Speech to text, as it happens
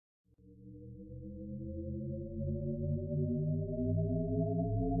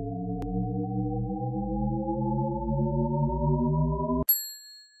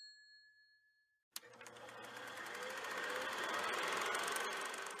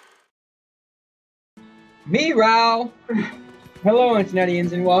Me, Rao. Hello,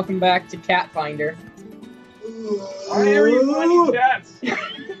 Internetians, and welcome back to Cat Finder. Why are you finding cats?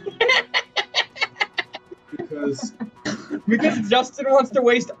 Because Justin wants to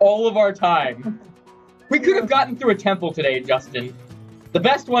waste all of our time. We could have gotten through a temple today, Justin. The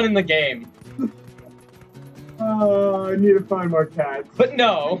best one in the game. Oh, I need to find more cats. But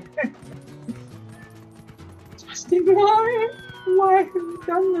no. Justin, why? Why have you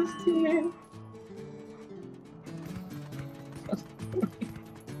done this to me?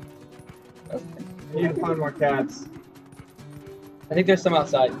 I need to find more cats. I think there's some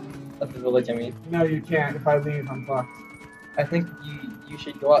outside of the village, I mean. No, you can't. If I leave, I'm fucked. I think you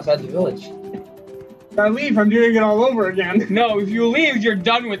should go outside the village. If I leave, I'm doing it all over again. No, if you leave, you're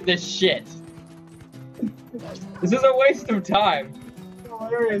done with this shit. This is a waste of time.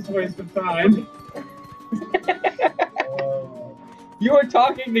 Hilarious waste of time. You are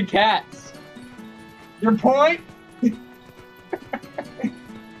talking to cats. Your point?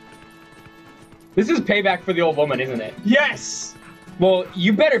 This is payback for the old woman, isn't it? Yes! Well,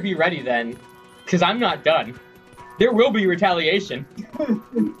 you better be ready then, because I'm not done. There will be retaliation.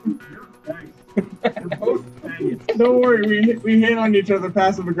 Don't worry, we hit on each other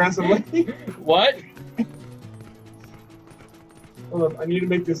passive aggressively. What? Hold up, I need to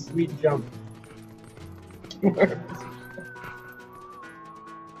make this sweet jump.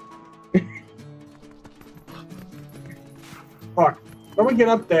 Fuck. Someone get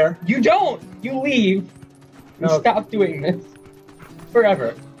up there. You don't! You leave. You No. stop doing this.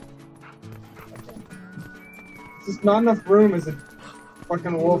 Forever. There's just not enough room as a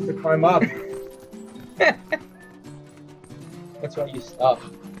fucking wolf to climb up. That's why you stop.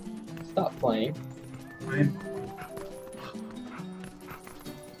 Stop playing.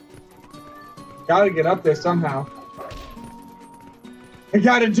 Gotta get up there somehow. I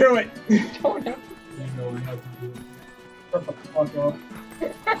gotta do it! Don't have Shut the fuck up.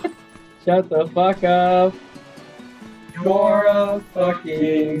 Shut the fuck up. You're a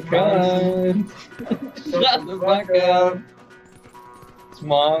fucking cunt. Shut the fuck up.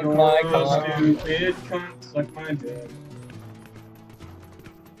 Smog my car. Stupid cunt, suck my dick.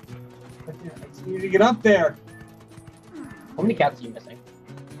 I just need to get up there. How many cats are you missing?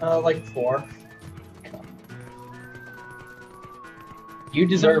 Like 4. You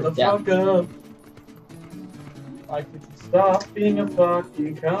deserve Shut the death. fuck up. Like, could you stop being a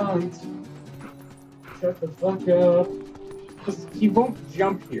fucking cunt? Shut the fuck up. Because he won't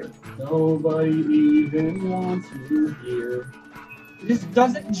jump here. Nobody even wants you here. He just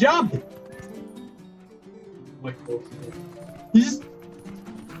doesn't jump. He just...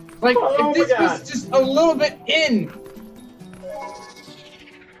 Like, Oh if this my was God. just a little bit in.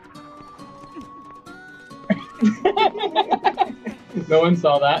 No one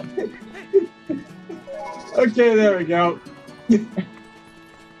saw that. Okay, there we go.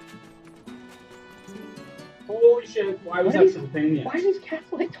 Holy shit, why was that so painful? Why does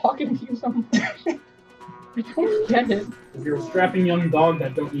cats like talking to you so much? I don't get it. If you're a strapping young dog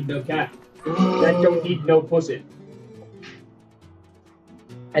that don't need no cat. That don't need no pussy.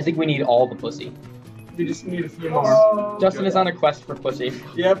 I think we need all the pussy. We just need a few more. Justin is on a quest for pussy.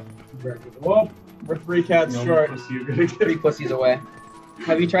 Yep, Whoop. we're 3 cats No short. pussy you're gonna Three get. pussies away.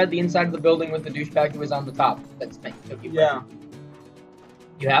 Have you tried the inside of the building with the douchebag who was on the top? That's took you. Yeah,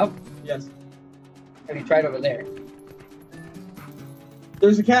 You have? yes. Have you tried over there?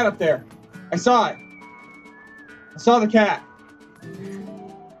 There's a cat up there. I saw it. I saw the cat.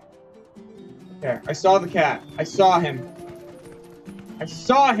 There, I saw the cat. I saw him. I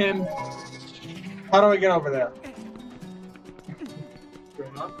saw him. How do I get over there?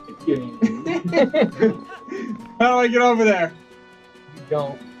 Turn off the game. How do I get over there? You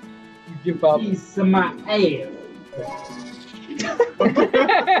don't. You give up. Piece of my ass.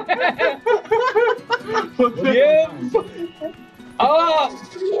 Give up!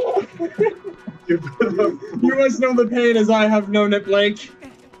 You must know the pain as I have known it, Blake.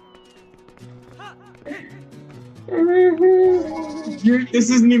 This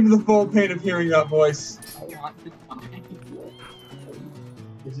isn't even the full pain of hearing that voice. I want to die.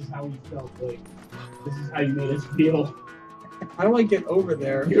 This is how we felt, like. This is how you made us feel. How do I get over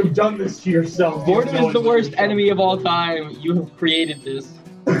there? You've done this to yourself. Boredom You know is the it's worst yourself. enemy of all time. You have created this.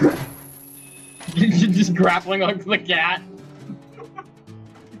 You're just grappling hook the cat.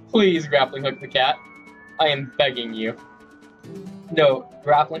 Please grappling hook the cat. I am begging you. No,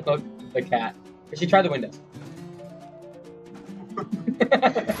 grappling hook the cat. We should try the windows.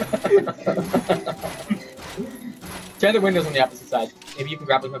 Try the windows on the opposite side. Maybe you can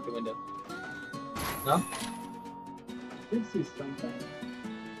grappling hook the window. No? I did see something.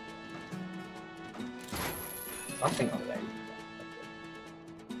 Something over there.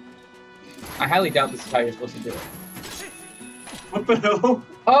 I highly doubt this is how you're supposed to do it. What the hell?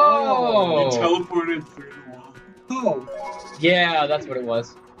 Oh! You teleported through the wall. Oh. Yeah, that's what it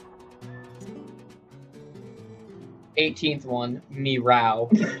was. 18th one, Meow.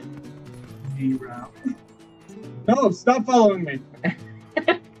 Meow. No, stop following me.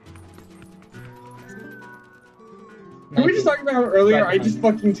 Can we just talk about how earlier I just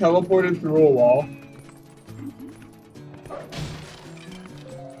fucking teleported through a wall?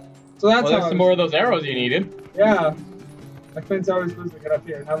 So that's well, there's some more of those arrows you needed. Yeah. I couldn't tell I was supposed to get up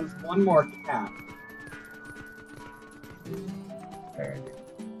here. Now there's one more cat.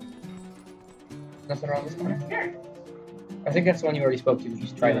 Nothing wrong with this one. I think that's the one you already spoke to. You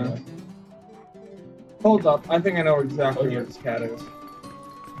just tried it. Hold up. I think I know exactly where this cat is.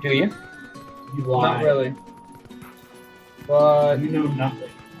 Do you? You lie. Not really. But You know nothing.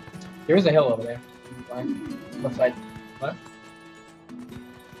 There is a hill over there. Left side. What?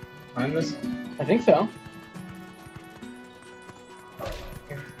 Find this? I think so.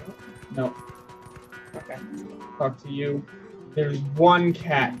 No. Okay. Talk to you. There's one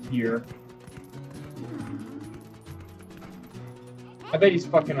cat here. I bet he's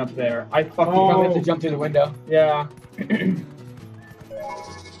fucking up there. I fucking Probably have to jump through the window. Yeah.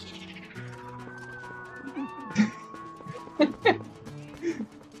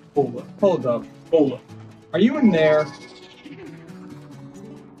 Hold up. Hold up. Hold up. Are you in there?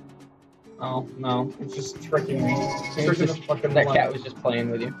 Oh, no. It's just tricking me. It's tricking the fucking That light. cat was just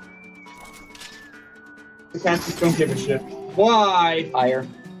playing with you. The cats just don't give a shit. Why? Fire.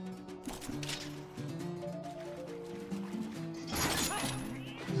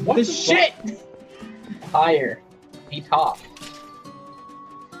 What the shit? Higher. Be top.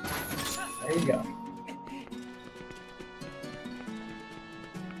 There you go.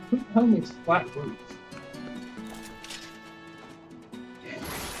 Who the hell makes flat roofs?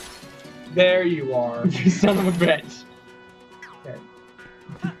 There you are. You son of a bitch. Okay.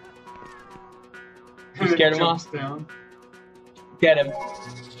 You scared him off? Down. Get him.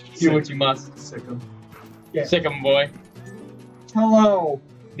 Do what you must. Sick him. Sick him, boy. Hello.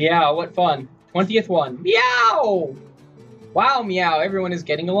 Meow, what fun. 20th one. Meow! Wow, meow, everyone is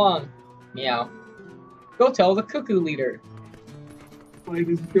getting along. Meow. Go tell the cuckoo leader. Wait,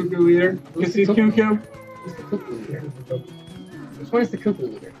 is the cuckoo leader? Is he cuckoo? Who's the cuckoo leader? Which one is the cuckoo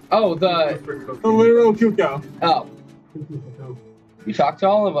leader? Oh, the literal cuckoo. Oh. You talked to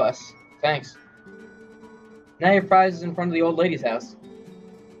all of us. Thanks. Now your prize is in front of the old lady's house.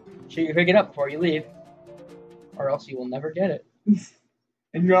 Sure you pick it up before you leave. Or else you will never get it.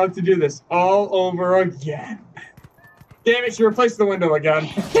 And you have to do this all over again. Damn it, she replaced the window again.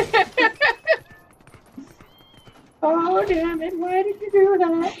 Oh, damn it, why did you do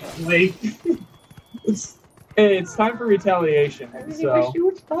that? Late. It's time for retaliation, I really so... wish you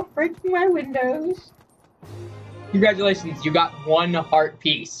would stop breaking my windows. Congratulations, you got one heart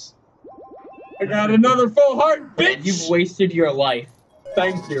piece. I got another full heart, bitch! You've wasted your life.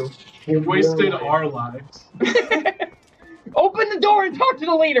 Thank you. You wasted our lives. Open the door and talk to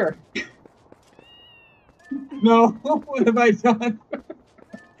the leader! No, what have I done?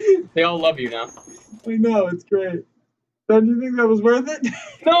 They all love you now. I know, it's great. Don't you think that was worth it?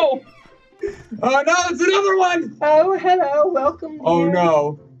 No! Oh no, it's another one! Oh, hello, welcome here. Oh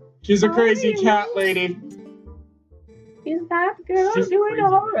no. She's a crazy Hi. cat lady. Is that girl She's doing crazy.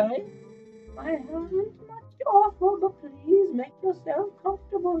 alright? I haven't much to offer, but please make yourself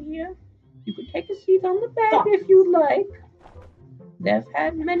comfortable here. You could take a seat on the bed Stop. if you'd like. They've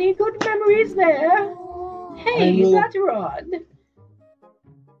had many good memories there. Hey, that's Rod.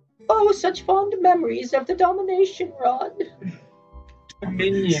 Oh, such fond memories of the Domination Rod.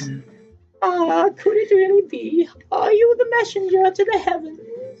 Minion. Ah, could it really be? Are you the messenger to the heavens?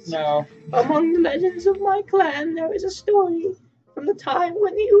 No. Among the legends of my clan, there is a story from the time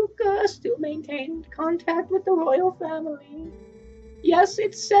when the Uka still maintained contact with the royal family. Yes,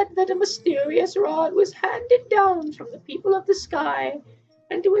 it's said that a mysterious rod was handed down from the people of the sky,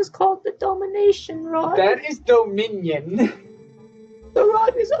 and it was called the Domination Rod. That is Dominion. The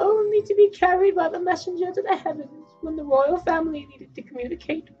rod was only to be carried by the messenger to the heavens when the royal family needed to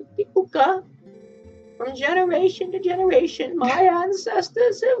communicate with the Uka. From generation to generation, my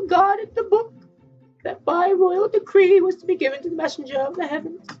ancestors have guarded the book that by royal decree was to be given to the messenger of the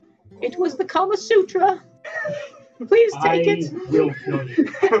heavens. It was the Kama Sutra. Please take it. I will kill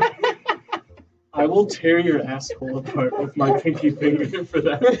you. I will tear your asshole apart with my pinky finger for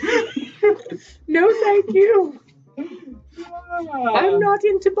that. No, thank you. I'm not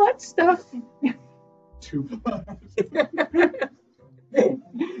into butt stuff. Too bad.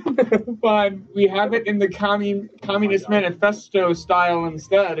 Fine, we have it in the Communist Manifesto style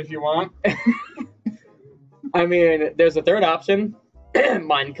instead, if you want. I mean, there's a third option.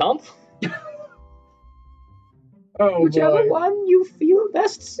 Mein Kampf. Oh Whichever boy. one you feel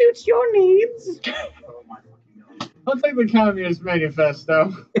best suits your needs. Oh my fucking god. I'll take the Communist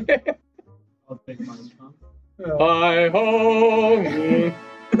Manifesto. I'll take mine, Tom. Hi ho.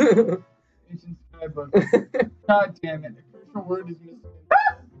 Ancient Skybook. God damn it. The crucial word is missing.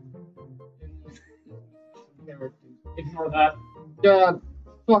 Ignore that. God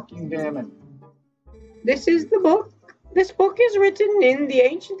fucking damn it. This is the book. This book is written in the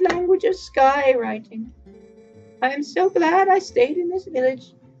ancient language of sky writing. I am so glad I stayed in this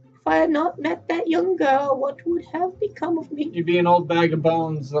village. If I had not met that young girl, what would have become of me? You'd be an old bag of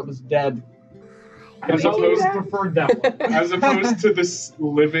bones that was dead. As Maybe opposed, that- preferred that one. as opposed to this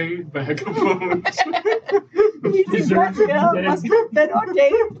living bag of bones. We think that girl must have been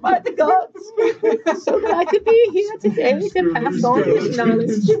ordained by the gods, so that I could be here today to pass on this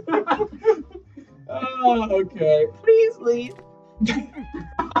knowledge. Oh, okay. Please leave.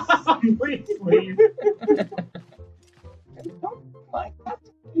 Please leave. My God,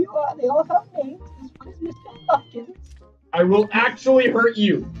 you are. They all have names. This one is Mr. Hopkins. I will actually hurt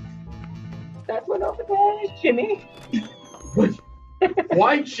you. That one over there is Jimmy.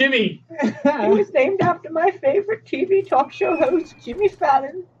 Why Jimmy? He was named after my favorite TV talk show host, Jimmy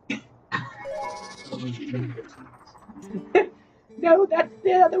Fallon. No, that's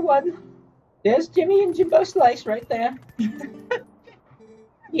the other one. There's Jimmy and Jimbo Slice right there.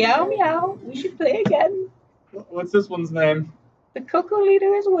 Meow meow. We should play again. What's this one's name? The Cocoa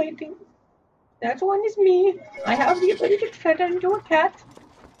Leader is waiting. That one is me. I have the ability to turn into a cat.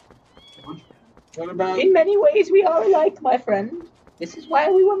 What about In many ways, we are alike, my friend. This is why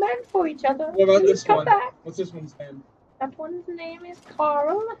we were meant for each other. what about Please this come one? back. What's this one's name? That one's name is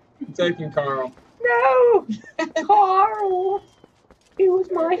Carl. I'm taking Carl. No! Carl! He was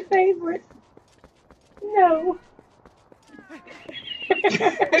my favorite. No.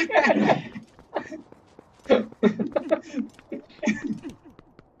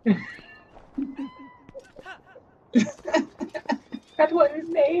 That one's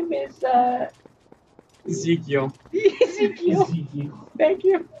name is, Ezekiel. Ezekiel. Thank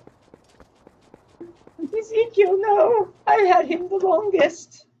you. Ezekiel, no. I had him the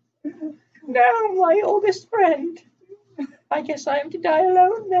longest. Now my oldest friend. I guess I am to die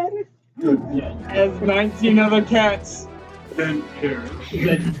alone then. As 19 other cats. Then perish.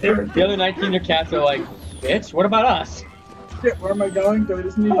 The other 19 cats are like, bitch, what about us? Shit, where am I going? Do I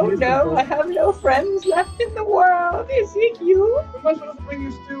just need Oh to use no, the I have no friends left in the world, Ezekiel. Who am I supposed to bring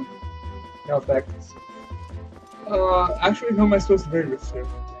this to? No effects. Actually, who am I supposed to bring this to?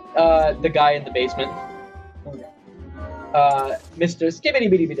 The guy in the basement. Okay. Mr. Skibbity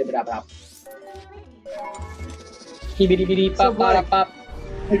Bitty Bitty Bitty Bop. Skibbity Bitty So, Bop Bop Bop.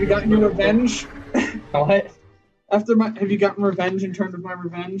 Have you gotten your revenge? What? Have you gotten revenge in terms of my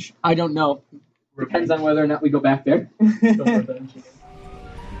revenge? I don't know. Depends on whether or not we go back there.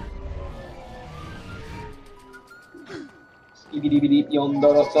 Skibbity Bitty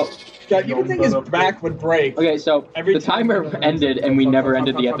Yondoroso. God, you would think his back would break. Okay, so Every the time- timer ended and we never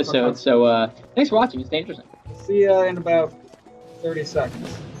ended the episode, so thanks for watching. It's interesting. See ya in about 30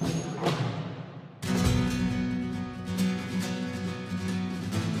 seconds.